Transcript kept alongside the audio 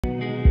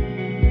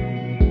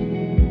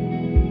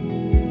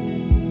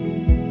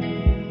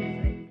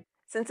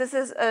Since this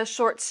is a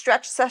short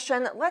stretch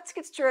session, let's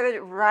get started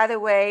right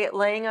away,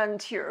 laying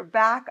onto your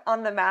back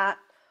on the mat.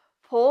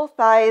 Pull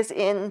thighs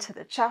into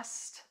the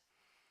chest.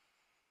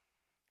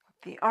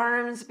 The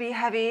arms be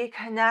heavy.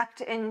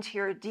 Connect into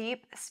your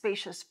deep,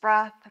 spacious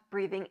breath,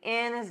 breathing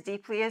in as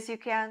deeply as you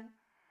can.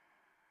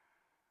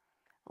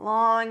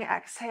 Long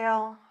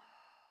exhale.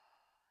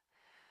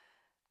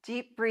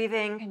 Deep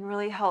breathing can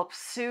really help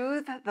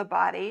soothe the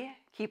body,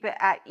 keep it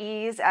at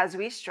ease as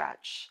we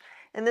stretch.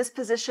 In this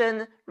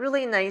position,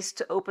 really nice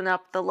to open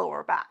up the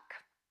lower back.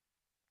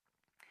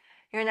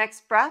 Your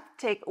next breath,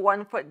 take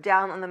one foot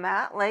down on the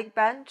mat, leg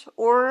bent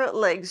or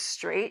legs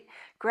straight.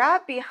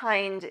 Grab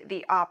behind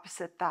the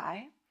opposite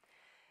thigh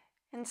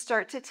and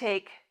start to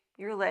take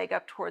your leg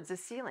up towards the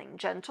ceiling.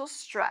 Gentle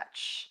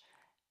stretch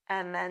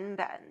and then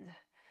bend.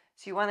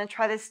 So you want to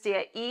try to stay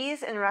at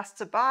ease and rest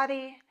the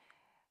body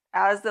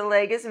as the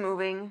leg is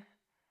moving.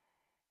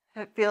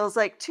 If it feels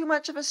like too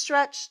much of a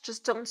stretch,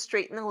 just don't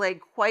straighten the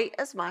leg quite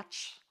as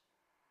much.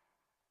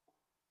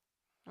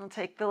 We'll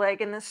take the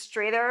leg in the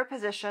straighter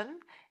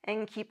position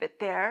and keep it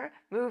there.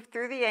 Move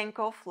through the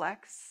ankle,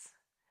 flex,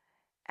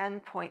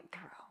 and point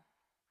through.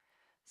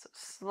 So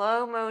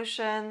slow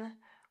motion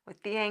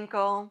with the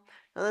ankle.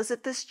 Notice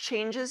if this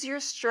changes your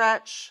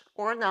stretch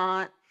or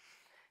not.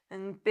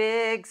 And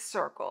big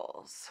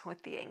circles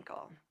with the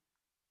ankle.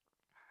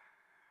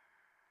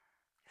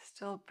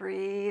 Still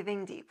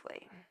breathing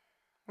deeply.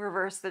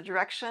 Reverse the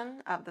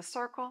direction of the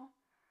circle.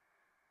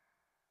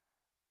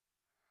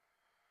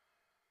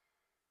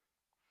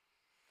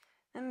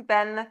 And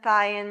bend the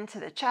thigh into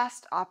the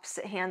chest,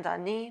 opposite hand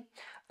on knee.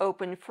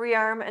 Open free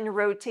arm and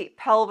rotate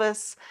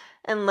pelvis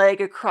and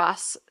leg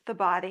across the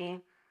body.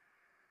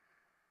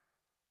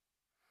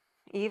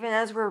 Even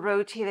as we're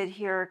rotated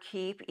here,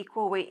 keep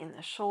equal weight in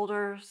the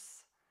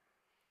shoulders.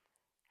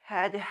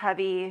 Head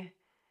heavy.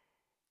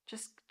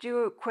 Just do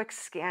a quick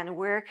scan.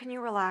 Where can you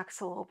relax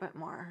a little bit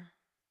more?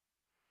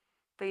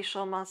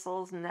 Facial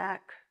muscles,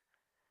 neck,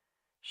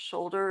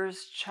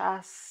 shoulders,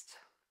 chest.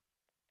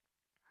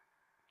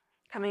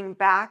 Coming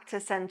back to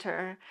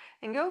center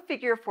and go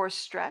figure four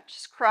stretch.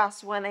 Just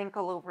cross one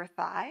ankle over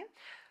thigh.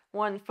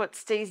 One foot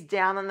stays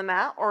down on the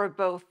mat or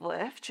both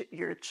lift,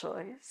 your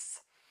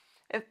choice.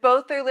 If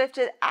both are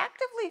lifted,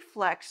 actively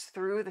flex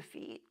through the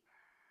feet.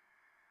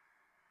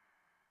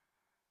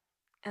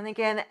 And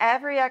again,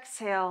 every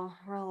exhale,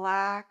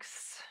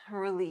 relax,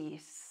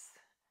 release.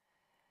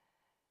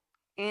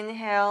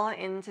 Inhale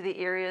into the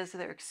areas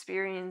that are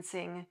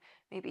experiencing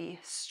maybe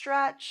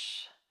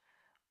stretch,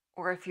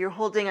 or if you're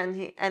holding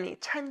any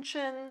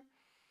tension.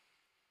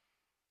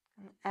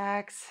 And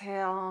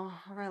exhale,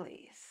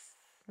 release.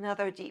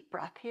 Another deep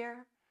breath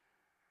here.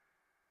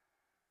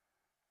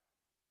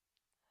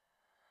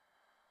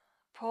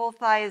 Pull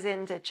thighs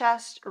into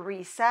chest,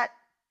 reset,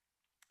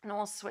 and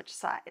we'll switch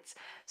sides.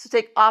 So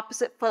take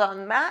opposite foot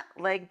on mat,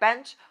 leg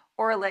bent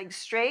or leg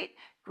straight,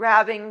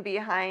 grabbing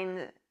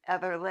behind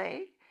other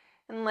leg,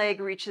 and leg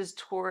reaches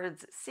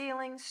towards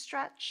ceiling,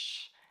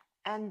 stretch,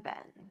 and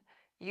bend.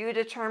 You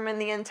determine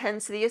the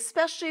intensity,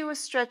 especially with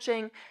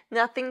stretching,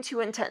 nothing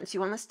too intense.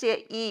 You want to stay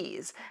at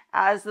ease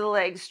as the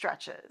leg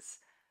stretches.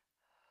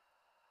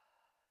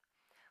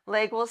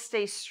 Leg will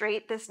stay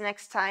straight this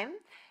next time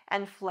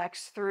and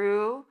flex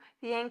through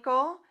the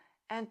ankle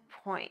and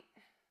point.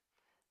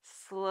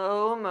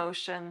 Slow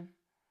motion.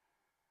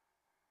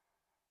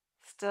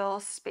 Still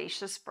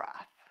spacious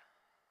breath.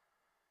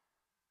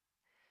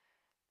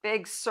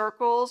 Big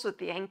circles with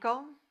the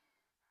ankle.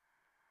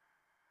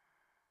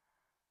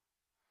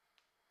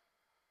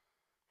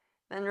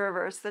 Then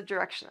reverse the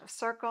direction of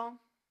circle.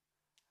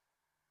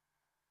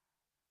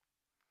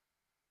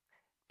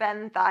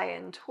 Bend thigh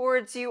in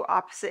towards you,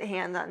 opposite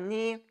hand on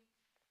knee.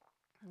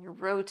 You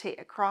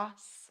rotate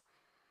across.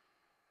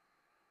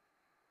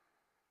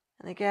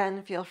 And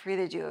again, feel free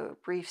to do a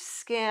brief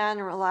scan,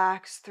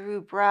 relax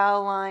through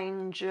brow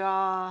line,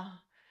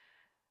 jaw,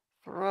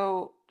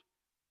 throat,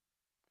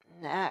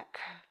 neck,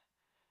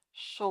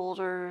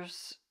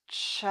 shoulders,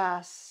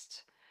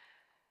 chest.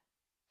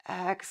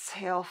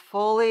 Exhale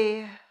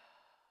fully.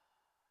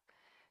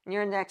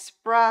 Your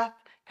next breath,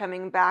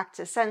 coming back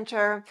to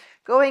center,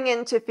 going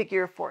into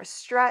figure four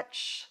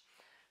stretch.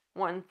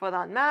 One foot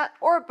on mat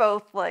or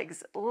both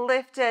legs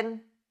lifted.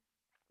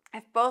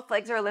 If both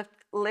legs are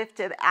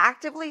lifted,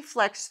 actively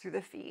flex through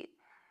the feet.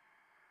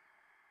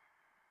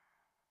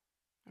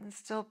 And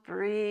still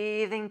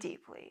breathing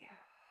deeply.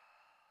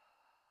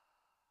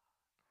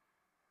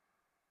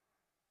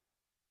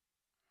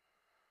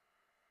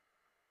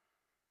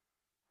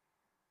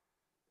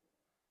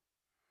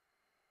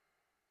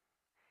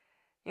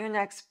 Your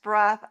next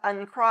breath,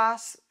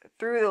 uncross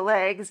through the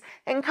legs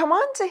and come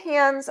onto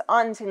hands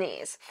onto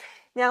knees.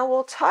 Now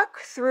we'll tuck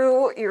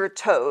through your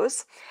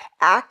toes,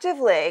 active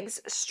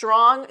legs,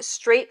 strong,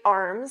 straight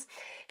arms.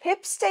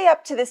 Hips stay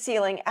up to the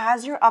ceiling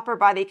as your upper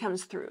body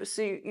comes through.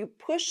 So you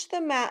push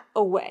the mat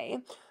away.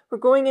 We're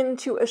going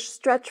into a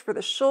stretch for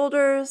the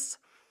shoulders.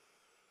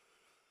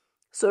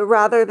 So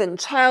rather than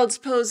child's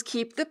pose,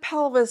 keep the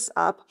pelvis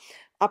up.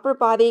 Upper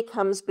body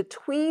comes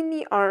between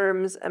the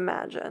arms,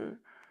 imagine.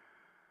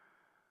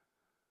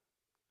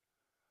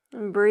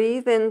 And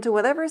breathe into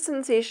whatever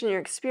sensation you're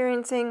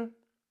experiencing.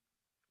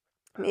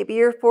 Maybe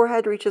your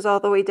forehead reaches all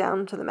the way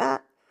down to the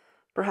mat,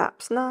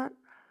 perhaps not.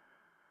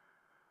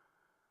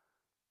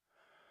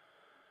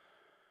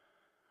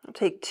 I'll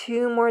take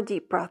 2 more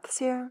deep breaths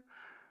here.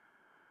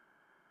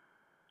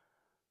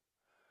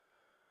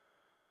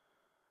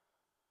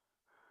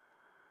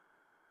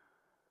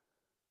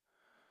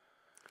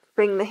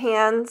 Bring the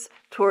hands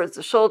towards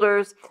the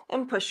shoulders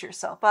and push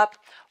yourself up.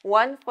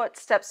 1 foot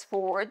steps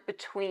forward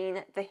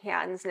between the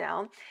hands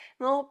now. And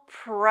we'll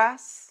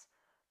press,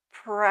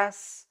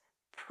 press,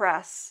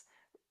 press,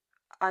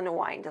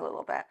 unwind a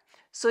little bit.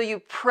 So you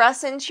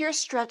press into your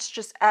stretch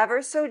just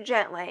ever so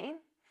gently,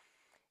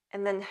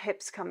 and then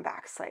hips come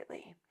back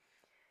slightly.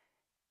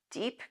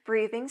 Deep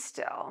breathing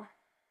still.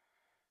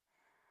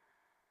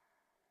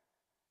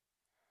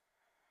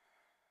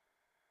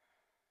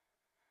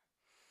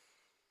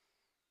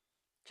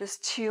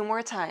 Just 2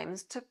 more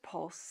times to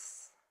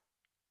pulse.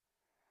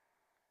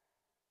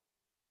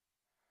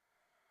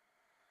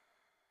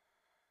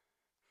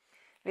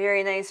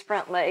 Very nice.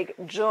 Front leg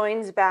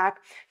joins back.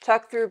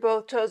 Tuck through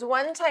both toes.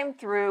 1 time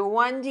through.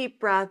 1 deep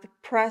breath.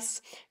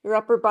 Press your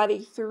upper body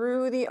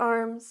through the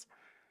arms.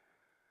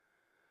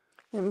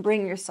 Then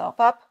bring yourself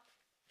up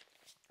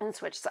and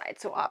switch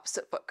sides. So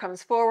opposite foot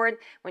comes forward.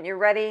 When you're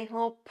ready, a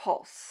little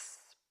pulse,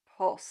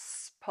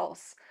 pulse,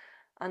 pulse.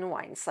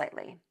 Unwind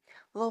slightly.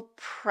 A little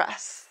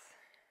press.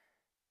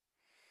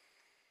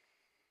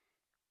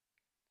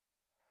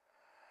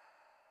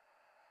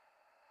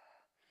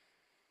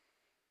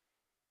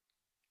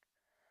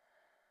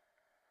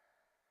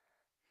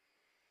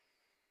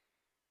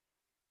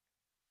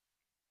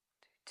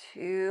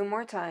 Two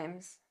more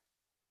times.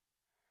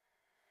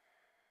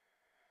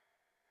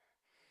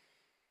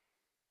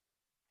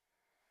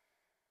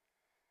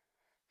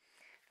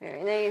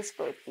 Very nice.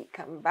 Both feet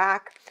come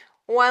back.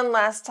 1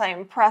 last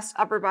time. Press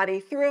upper body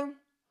through.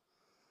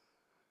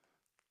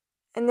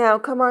 And now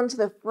come onto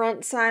the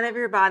front side of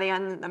your body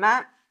on the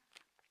mat.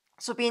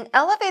 So be in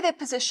elevated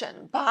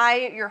position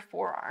by your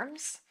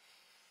forearms.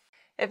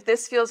 If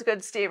this feels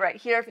good, stay right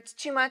here. If it's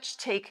too much,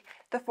 take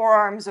the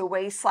forearms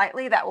away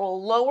slightly. That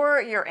will lower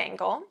your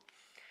angle.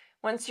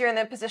 Once you're in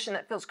the position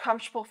that feels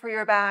comfortable for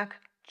your back,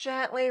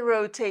 gently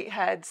rotate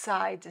head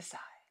side to side.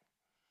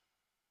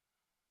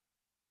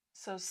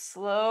 So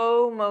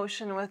slow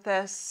motion with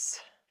this.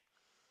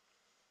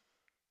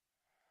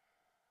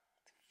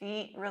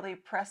 Feet really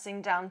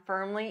pressing down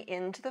firmly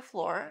into the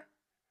floor.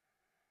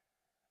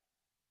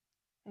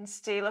 And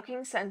stay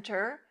looking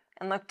center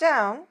and look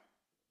down.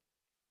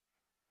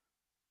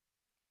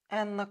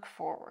 And look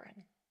forward.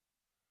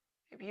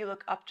 Maybe you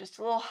look up just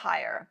a little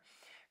higher.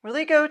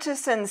 Really go to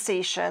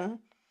sensation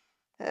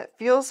that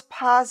feels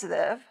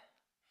positive.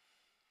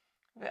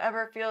 If it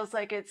ever feels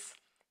like it's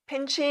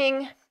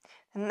pinching,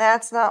 and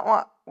that's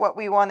not what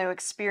we want to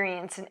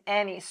experience in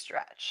any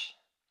stretch.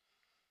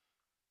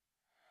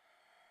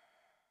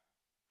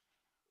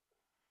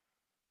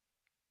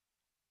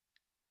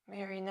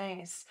 Very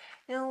nice.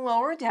 Now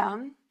lower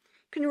down. You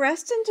can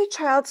rest into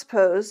child's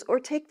pose or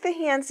take the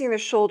hands near the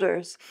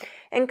shoulders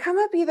and come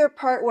up either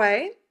part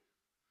way.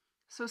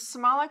 So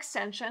small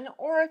extension,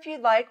 or if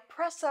you'd like,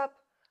 press up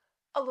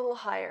a little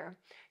higher,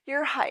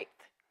 your height.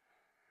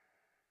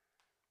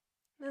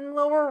 Then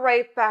lower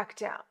right back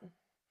down.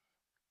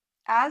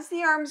 As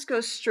the arms go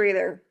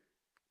straighter,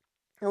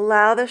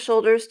 allow the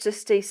shoulders to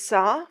stay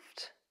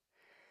soft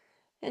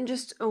and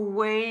just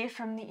away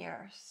from the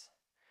ears.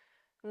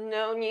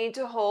 No need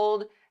to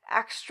hold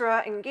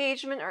extra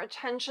engagement or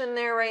attention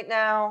there right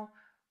now.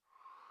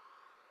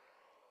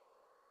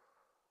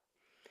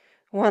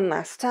 1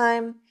 last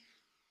time.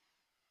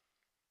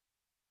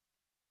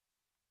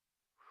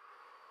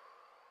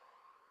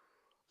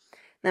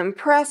 Then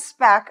press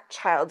back,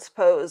 child's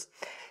pose.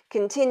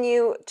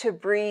 Continue to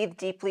breathe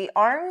deeply.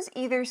 Arms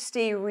either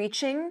stay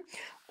reaching,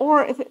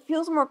 or if it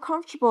feels more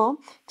comfortable,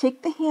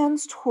 take the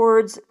hands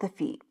towards the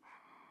feet.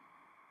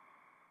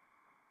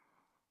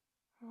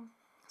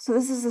 So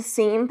this is the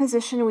same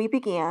position we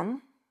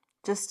began,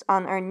 just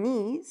on our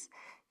knees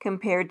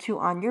compared to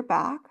on your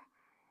back.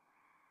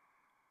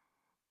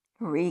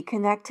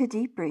 Reconnect to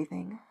deep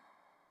breathing.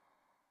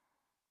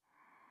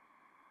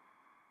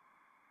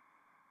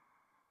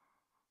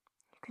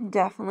 You can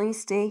definitely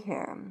stay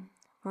here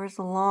for as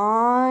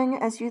long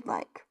as you'd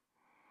like.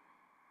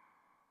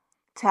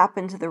 Tap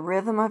into the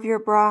rhythm of your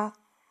breath,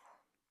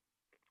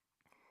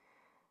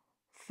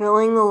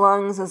 filling the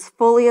lungs as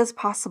fully as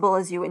possible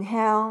as you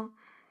inhale.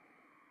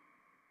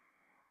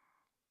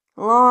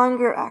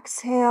 Longer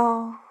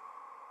exhale.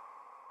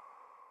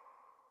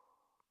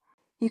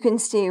 You can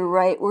stay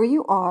right where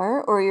you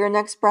are, or your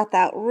next breath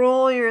out,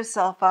 roll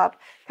yourself up,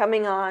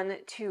 coming on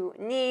to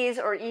knees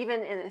or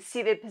even in a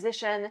seated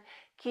position.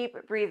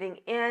 Keep breathing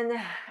in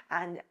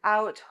and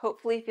out,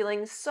 hopefully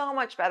feeling so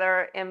much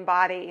better in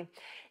body.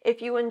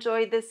 If you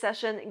enjoyed this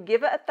session,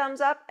 give it a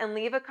thumbs up and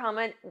leave a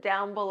comment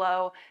down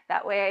below.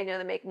 That way I know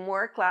to make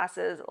more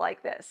classes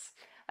like this.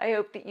 I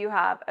hope that you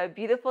have a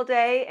beautiful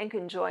day and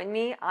can join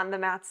me on the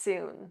mat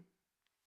soon.